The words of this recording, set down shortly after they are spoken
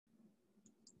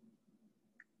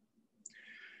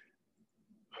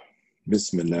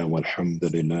بسم الله والحمد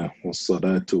لله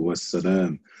والصلاة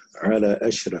والسلام على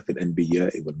أشرف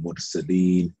الأنبياء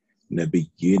والمرسلين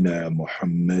نبينا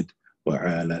محمد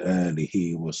وعلى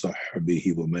آله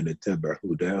وصحبه ومن اتبع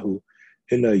هداه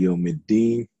إلى يوم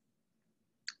الدين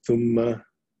ثم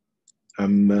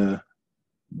أما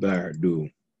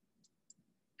بعد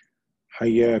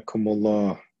حياكم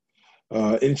الله.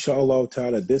 Inshallah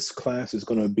ta'ala, this class is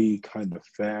going to be kind of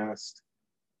fast.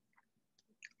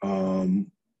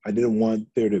 I didn't want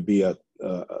there to be a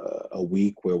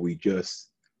week where we just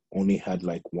only had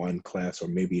like one class or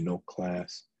maybe no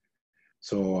class.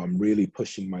 So I'm really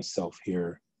pushing myself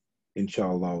here,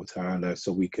 inshallah ta'ala,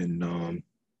 so we can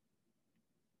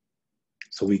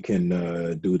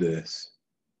do this.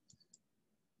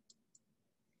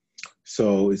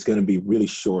 So it's going to be really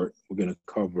short. We're going to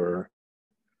cover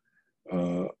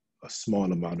a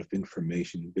small amount of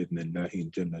information.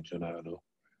 Bidnillahi jalla jalaluhu.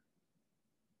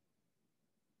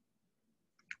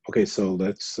 Okay, so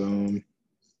let's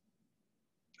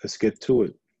get to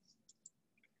it.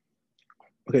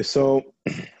 Okay, so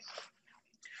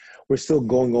we're still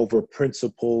going over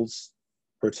principles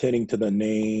pertaining to the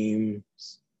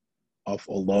names of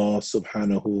Allah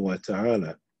subhanahu wa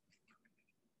ta'ala.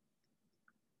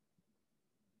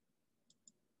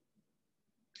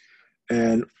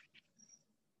 And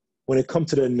when it comes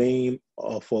to the name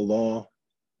of Allah,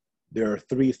 there are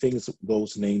three things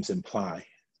those names imply.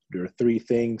 There are three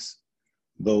things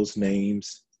those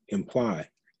names imply.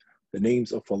 The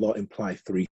names of Allah imply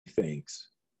three things,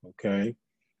 okay?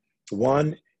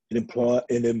 One, it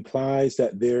implies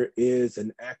that there is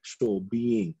an actual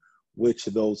being which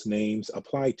those names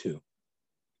apply to.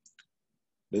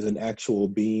 There's an actual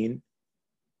being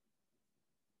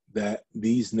that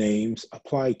these names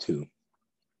apply to,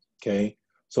 okay?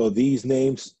 So these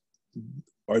names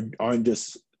aren't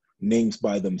just names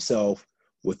by themselves,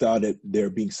 without it there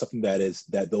being something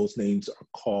that those names are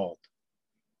called,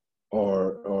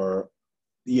 or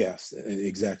yes,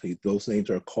 exactly, those names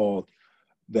are called,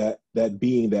 that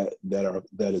being that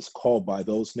is called by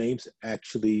those names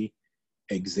actually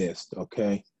exist,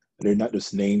 okay? They're not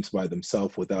just names by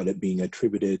themselves without it being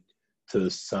attributed to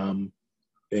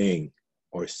something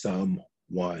or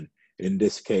someone. In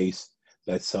this case,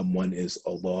 that someone is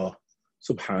Allah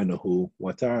subhanahu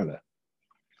wa ta'ala.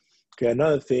 Okay,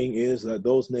 another thing is that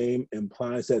those names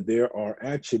implies that there are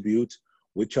attributes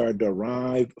which are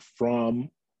derived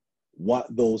from what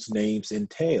those names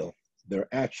entail. There are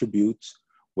attributes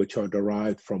which are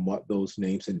derived from what those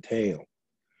names entail.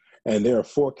 And there are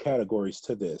four categories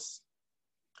to this.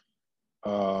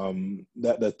 That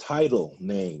the title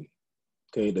name,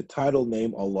 okay, the title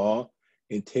name Allah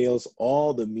entails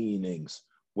all the meanings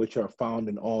which are found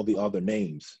in all the other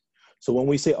names. So when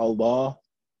we say Allah,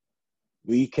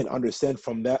 we can understand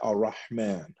from that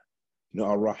Ar-Rahman. You know,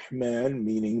 Ar-Rahman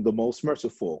meaning the most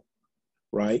merciful,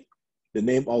 right? The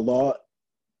name Allah,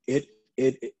 it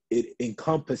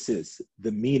encompasses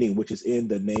the meaning which is in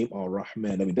the name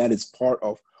Ar-Rahman. I mean, that is part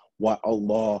of what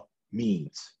Allah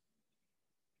means.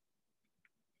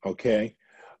 Okay.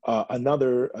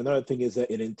 Another thing is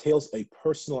that it entails a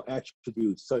personal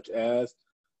attribute such as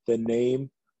the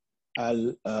name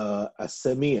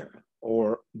As-Samir,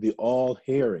 or the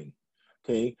all-hearing.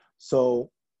 Okay,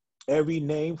 so for every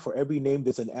name,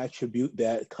 there's an attribute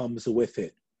that comes with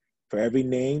it. For every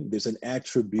name, there's an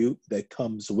attribute that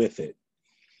comes with it.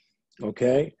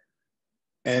 Okay,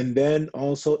 and then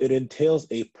also it entails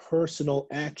a personal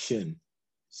action,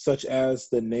 such as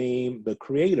the name, the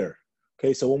creator.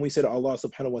 Okay, so when we said Allah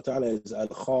subhanahu wa ta'ala is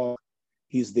Al-Khaliq,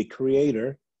 he's the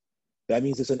creator, that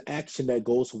means there's an action that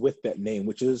goes with that name,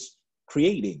 which is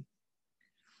creating.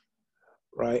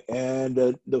 Right, and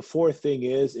the fourth thing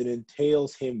is it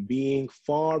entails him being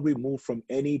far removed from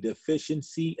any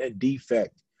deficiency and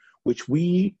defect, which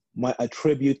we might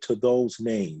attribute to those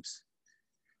names.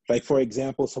 Like, for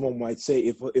example, someone might say,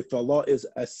 if Allah is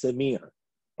As-Samir,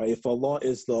 right, if Allah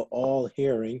is the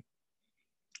all-hearing,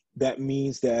 that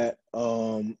means that,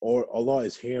 or Allah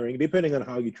is hearing, depending on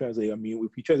how you translate. I mean,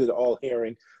 if you translate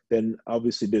all-hearing, then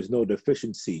obviously there's no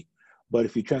deficiency. But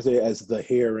if you translate it as the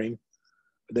hearing,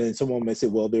 then someone may say,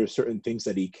 well, there are certain things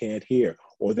that he can't hear,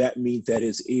 or that means that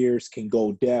his ears can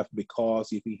go deaf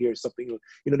because if he hears something,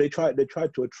 you know, they try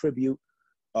to attribute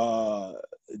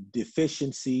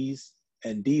deficiencies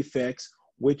and defects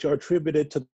which are attributed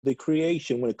to the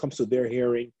creation when it comes to their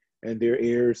hearing and their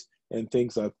ears and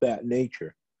things of that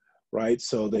nature, right?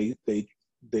 So they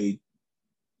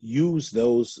use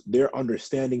their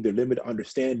understanding, their limited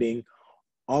understanding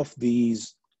of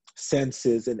these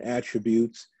senses and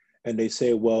attributes, and they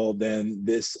say, well, then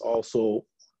this also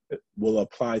will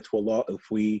apply to Allah if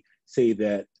we say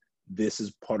that this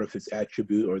is part of his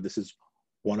attribute or this is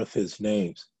one of his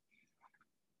names.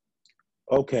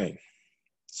 Okay,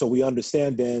 so we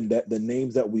understand then that the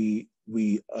names that we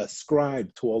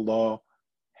ascribe to Allah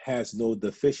has no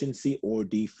deficiency or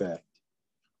defect,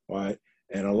 right?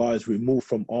 And Allah is removed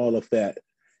from all of that.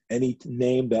 Any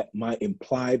name that might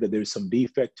imply that there's some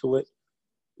defect to it,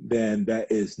 then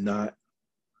that is not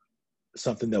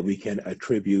something that we can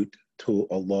attribute to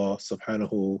Allah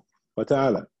subhanahu wa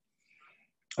ta'ala.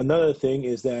 Another thing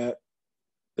is that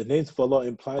the names of Allah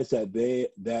implies that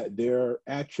their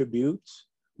attributes,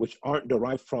 which aren't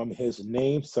derived from his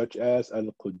name, such as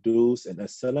Al-Qudus and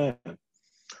As-Salam.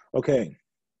 Okay,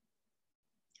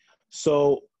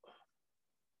 so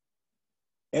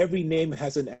every name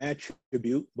has an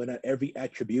attribute, but not every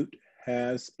attribute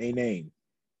has a name,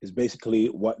 is basically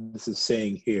what this is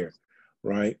saying here,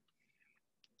 right?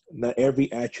 Not every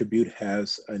attribute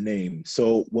has a name.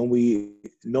 So when we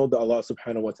know that Allah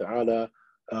subhanahu wa ta'ala,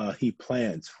 he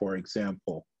plans, for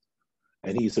example,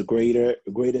 and he's the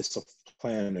greatest of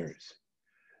planners.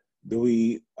 Do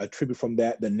we attribute from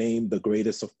that the name the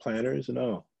greatest of planners?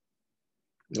 No,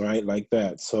 right? Like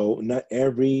that. So not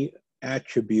every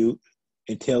attribute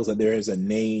entails that there is a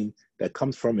name that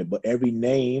comes from it, but every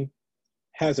name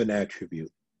has an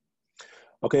attribute.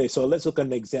 Okay, so let's look at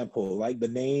an example. Like the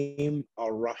name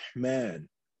Ar-Rahman,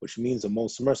 which means the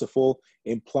most merciful,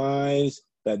 implies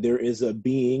that there is a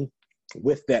being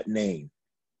with that name,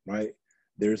 right?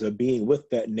 There's a being with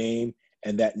that name,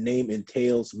 and that name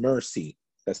entails mercy.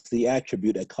 That's the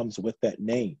attribute that comes with that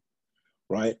name,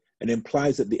 right? And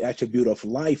implies that the attribute of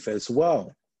life as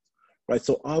well, right?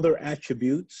 So other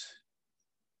attributes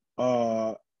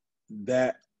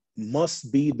that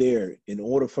must be there in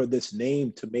order for this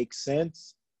name to make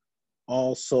sense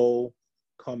also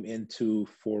come into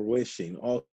fruition,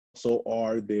 also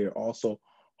are there, also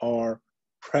are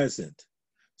present.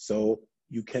 So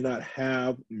you cannot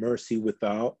have mercy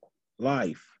without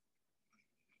life,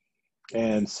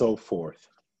 and so forth.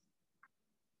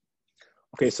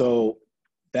 Okay, so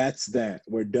that's that.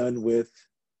 We're done with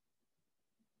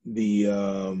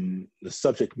the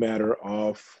subject matter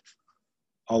of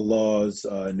Allah's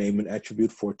name and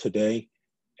attribute for today.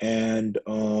 And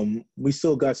we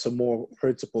still got some more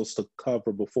principles to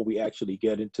cover before we actually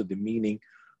get into the meaning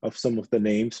of some of the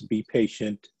names. Be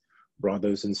patient,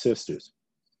 brothers and sisters.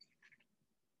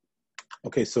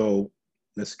 Okay, so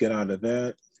let's get out of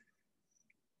that.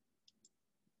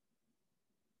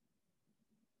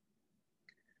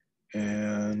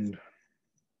 And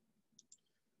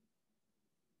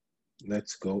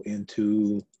let's go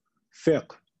into Fiqh,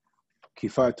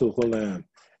 Kifatul Ghulam.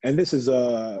 And this is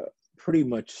pretty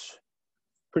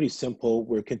simple.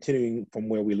 We're continuing from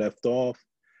where we left off,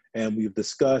 and we've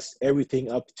discussed everything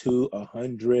up to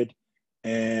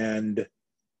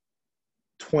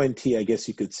 120, I guess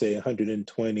you could say,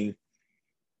 120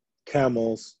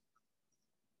 camels.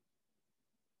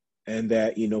 And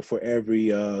that, you know, for every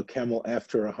camel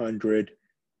after 100,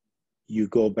 you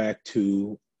go back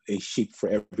to a sheep for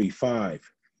every 5.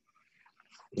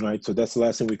 All right, so that's the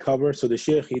last thing we cover. So the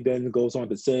Sheikh, he then goes on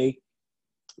to say,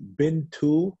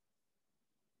 Bintu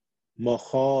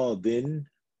Makhadin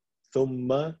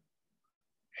Thumma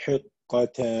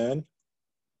Hiqqatan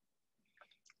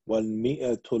Wal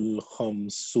Mi'atul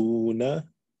Khamsuna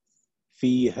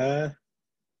Fiha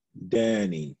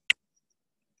Dani.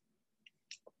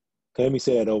 Okay, let me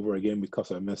say that over again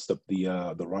because I messed up the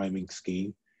rhyming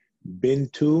scheme.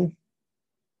 Bintu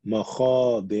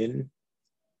Makhadin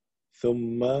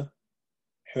Thumma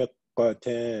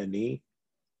Hiqqatani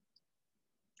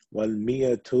Wal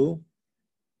Mi'atu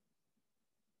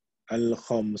Al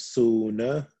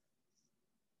Khamsuna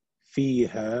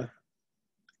Fiha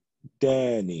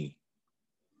Dani.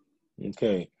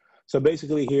 Okay, so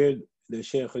basically here the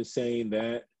Sheikh is saying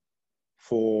that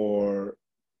for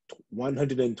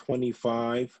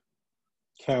 125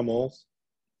 camels,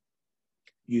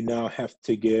 you now have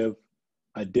to give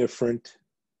a different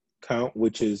count,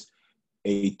 which is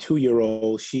a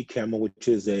 2-year-old she camel, which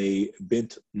is a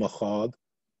bint makhad,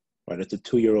 right? It's a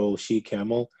 2-year-old she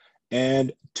camel,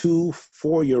 and 2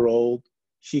 4-year-old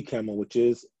she camel, which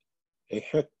is a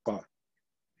hiqqa.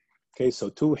 Okay, so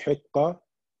 2 hiqqa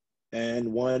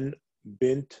and 1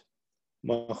 bint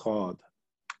makhad.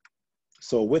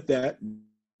 So with that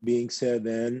being said,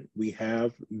 then we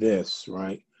have this,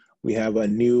 right? We have a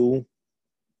new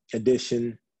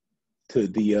addition to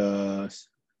the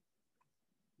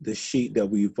sheet that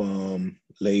we've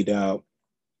laid out,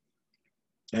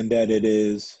 and that it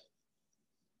is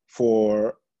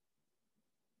for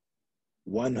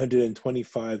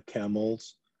 125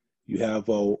 camels, you have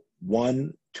a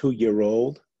 1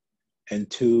 2-year-old and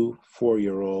 2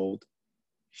 4-year-old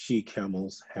she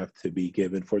camels have to be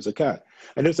given for zakat.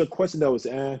 And there's a question that was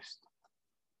asked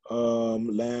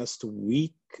last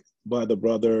week by the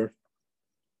brother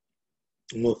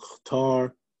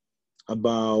Mukhtar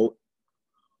about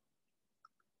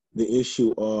the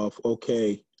issue of,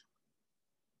 okay,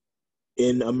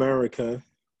 in America,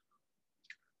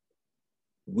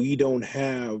 we don't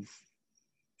have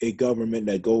a government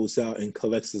that goes out and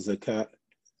collects the zakat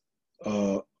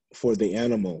for the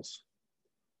animals,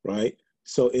 right?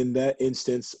 So in that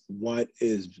instance, what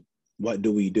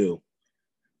do we do?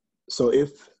 So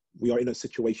if we are in a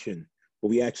situation where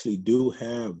we actually do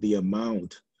have the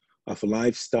amount of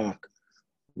livestock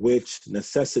which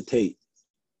necessitate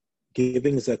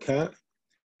giving zakat,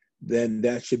 then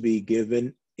that should be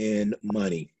given in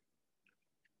money.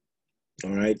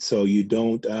 All right, so you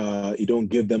don't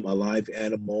give them a live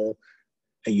animal,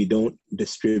 and you don't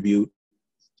distribute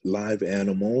live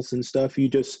animals and stuff. You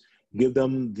just give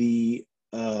them the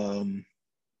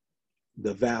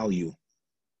value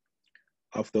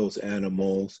of those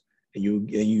animals, and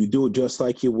you do it just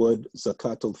like you would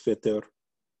zakat al-fitr,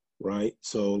 right?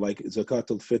 So like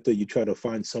zakat al-fitr, you try to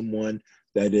find someone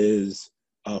that is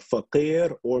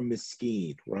faqir or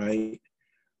miskin, right?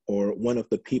 Or one of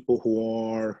the people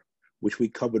who are, which we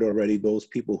covered already, those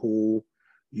people who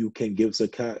you can give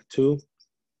zakat to,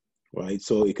 right?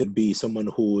 So it could be someone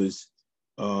who is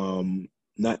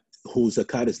not, whose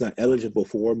zakat is not eligible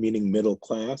for, meaning middle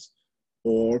class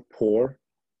or poor,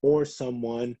 or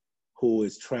someone who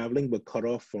is traveling but cut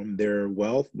off from their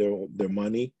wealth, their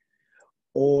money,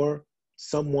 or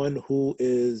someone who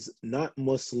is not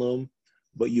Muslim,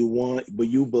 but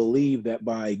you believe that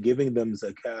by giving them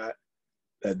zakat,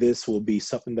 that this will be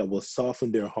something that will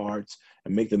soften their hearts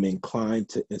and make them inclined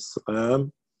to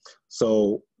Islam.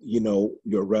 So,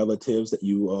 your relatives that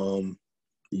you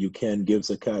can give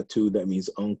zakat to, that means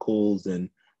uncles and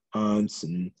aunts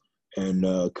and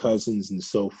cousins and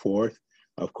so forth.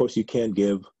 Of course, you cannot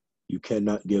give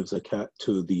zakat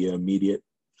to the immediate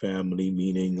family,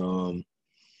 meaning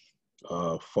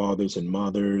fathers and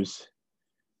mothers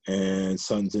and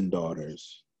sons and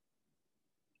daughters.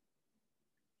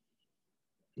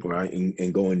 Right,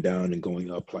 and going down and going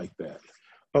up like that.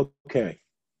 Okay,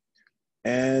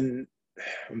 and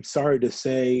I'm sorry to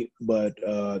say, but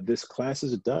this class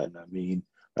is done. I mean,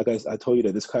 like I told you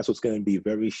that this class was going to be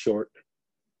very short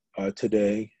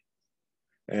today,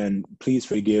 and please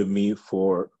forgive me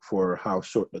for how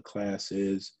short the class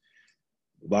is.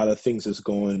 A lot of things is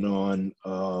going on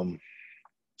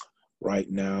right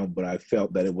now, but I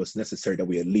felt that it was necessary that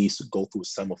we at least go through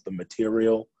some of the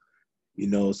material,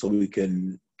 so we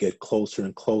can get closer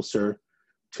and closer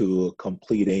to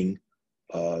completing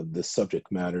the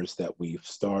subject matters that we've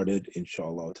started,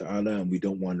 inshallah ta'ala, and we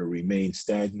don't want to remain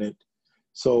stagnant.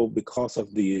 So because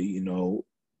of the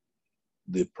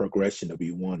progression that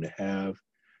we want to have,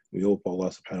 we hope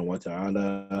Allah subhanahu wa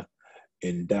ta'ala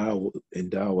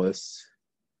endow us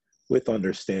with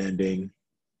understanding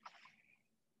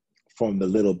from the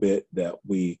little bit that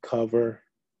we cover.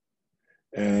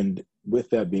 And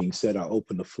with that being said, I'll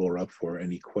open the floor up for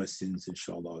any questions,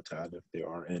 inshallah ta'ala, if there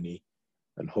are any.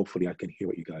 And hopefully I can hear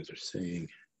what you guys are saying.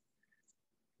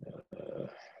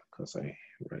 Because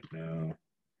right now,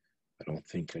 I don't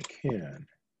think I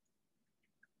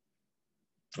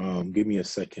can. Give me a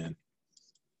second.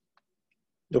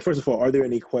 No, first of all, are there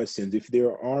any questions? If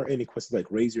there are any questions, like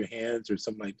raise your hands or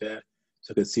something like that,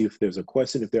 so I can see if there's a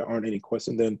question. If there aren't any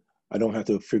questions, then I don't have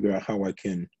to figure out how I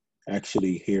can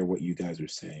actually hear what you guys are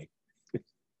saying.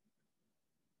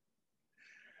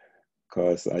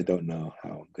 Because I don't know how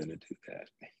I'm going to do that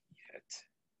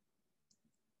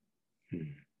yet.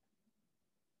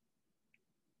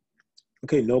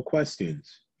 Okay, no questions.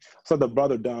 So the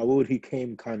brother Dawood, he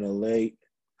came kind of late.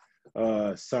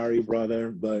 Sorry,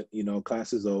 brother, but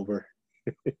class is over.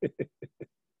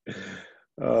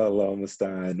 Oh, Allah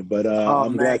musta'an. But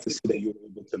I'm glad to see that you were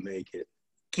able to make it.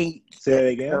 Say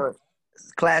it again.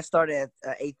 Class started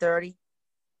at 8:30.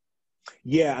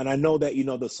 Yeah, and I know that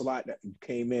the salat that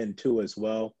came in too as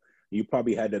well. You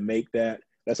probably had to make that.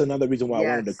 That's another reason why I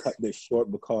wanted to cut this short,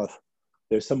 because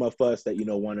there's some of us that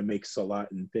want to make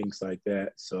salat and things like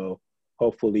that. So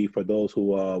hopefully for those who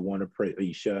want to pray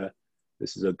Isha,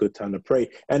 this is a good time to pray.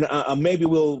 And maybe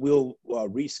we'll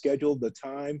reschedule the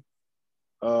time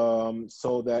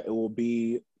so that it will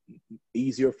be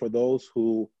easier for those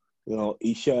who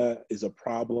Isha is a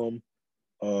problem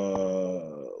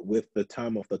with the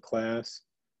time of the class.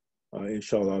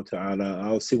 Inshallah ta'ala,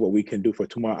 I'll see what we can do for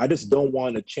tomorrow. I just don't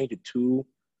want to change it too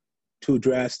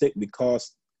drastic,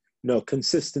 because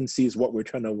consistency is what we're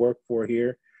trying to work for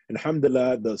here. And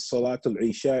alhamdulillah, the Salat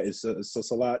al-Isha is a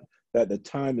salat that the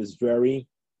time is very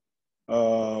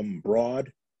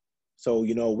broad. So,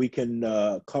 you know, we can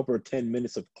cover 10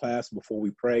 minutes of class before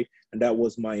we pray. And that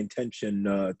was my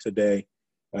intention today.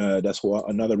 That's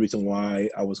another reason why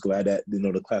I was glad that, you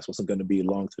know, the class wasn't going to be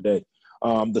long today.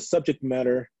 The subject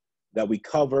matter that we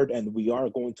covered and we are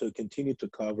going to continue to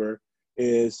cover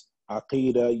is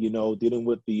Aqeedah, you know, dealing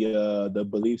with the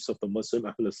beliefs of the Muslim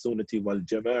Ahl Sunnati wal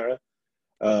Jama'ah.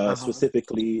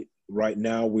 Specifically, right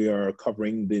now we are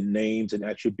covering the names and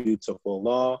attributes of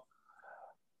Allah.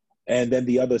 And then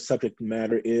the other subject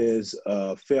matter is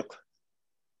Fiqh,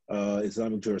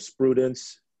 Islamic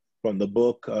jurisprudence, from the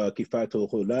book Kifatul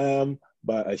Ghulam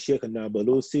by Sheikh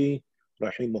Nabalusi,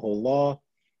 rahimahullah.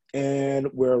 And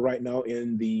we're right now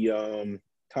in the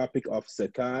topic of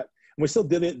Zakat. We're still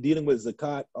dealing with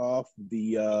Zakat of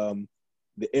the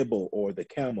Ibl or the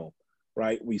camel,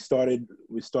 right? We started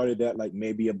that like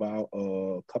maybe about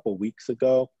a couple weeks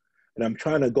ago. And I'm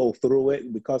trying to go through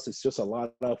it because it's just a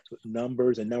lot of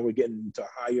numbers. And now we're getting into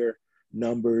higher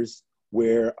numbers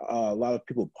where a lot of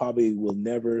people probably will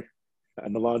never,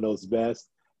 and Allah knows best,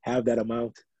 have that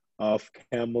amount of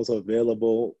camels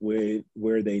available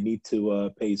where they need to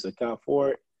pay zakat for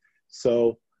it.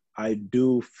 So I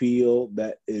do feel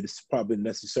that it's probably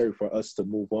necessary for us to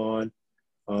move on.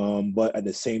 But at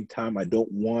the same time, I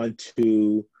don't want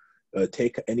to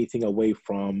take anything away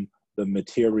from the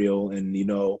material, and, you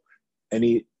know,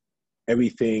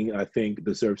 everything I think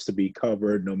deserves to be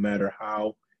covered, no matter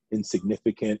how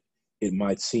insignificant it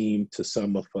might seem to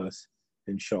some of us,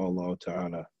 inshallah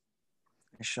ta'ala.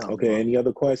 Inshallah. Okay, any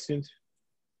other questions?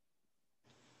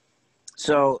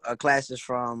 So classes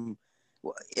from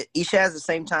Isha has the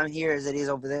same time here as it is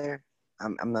over there. I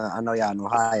know y'all in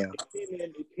Ohio.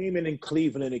 It came in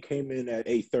Cleveland. It came in at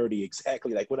 8:30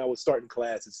 exactly. Like when I was starting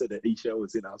class, it said that Isha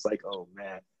was in. I was like, oh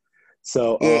man.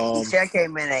 So yeah, Isha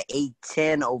came in at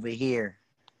 8:10 over here.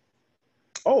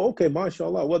 Oh, okay,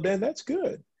 mashallah. Well, then that's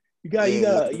good. You got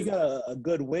a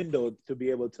good window to be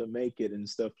able to make it and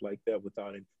stuff like that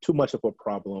without too much of a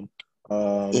problem.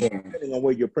 Depending on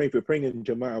where you're praying. If you're praying in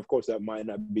Jama'ah, of course, that might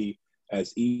not be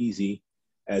as easy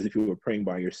as if you were praying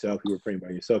by yourself. You were praying by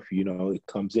yourself, you know, it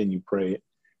comes in, you pray it,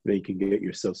 then you can get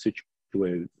yourself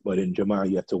situated. But in Jama'ah,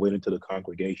 you have to wait until the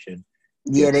congregation.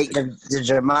 Yeah, the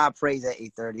Jama'ah prays at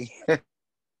 8:30.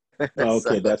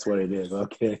 Okay, that's what it is.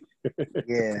 Okay.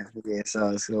 yeah,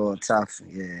 so it's a little tough.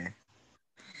 Yeah.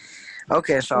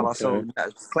 Okay, inshallah. Okay. So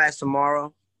class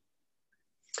tomorrow.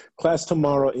 Class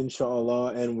tomorrow,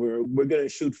 inshallah, and we're gonna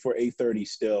shoot for 8:30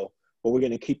 still, but we're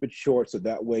gonna keep it short so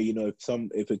that way, you know,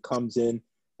 if it comes in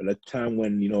at a time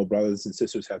when, you know, brothers and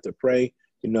sisters have to pray,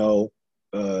 you know,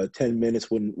 10 minutes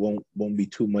won't be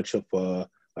too much of a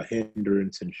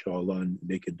hindrance, inshallah, and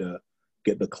they could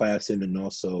get the class in and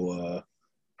also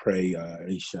pray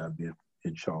Isha,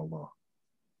 inshallah.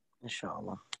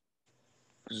 Inshallah.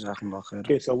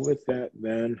 Okay, so with that,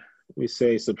 then we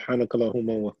say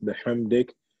Subhanakallahumma wa bihamdik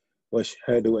wa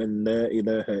ashhadu an la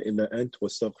ilaha illa ant wa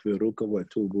astaghfiruka wa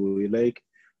atubu ilayk.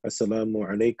 Assalamu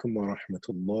alaikum wa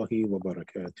rahmatullahi wa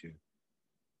barakatuh.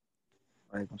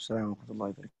 Wa alaikum assalam wa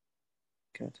rahmatullahi wa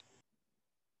barakatuh.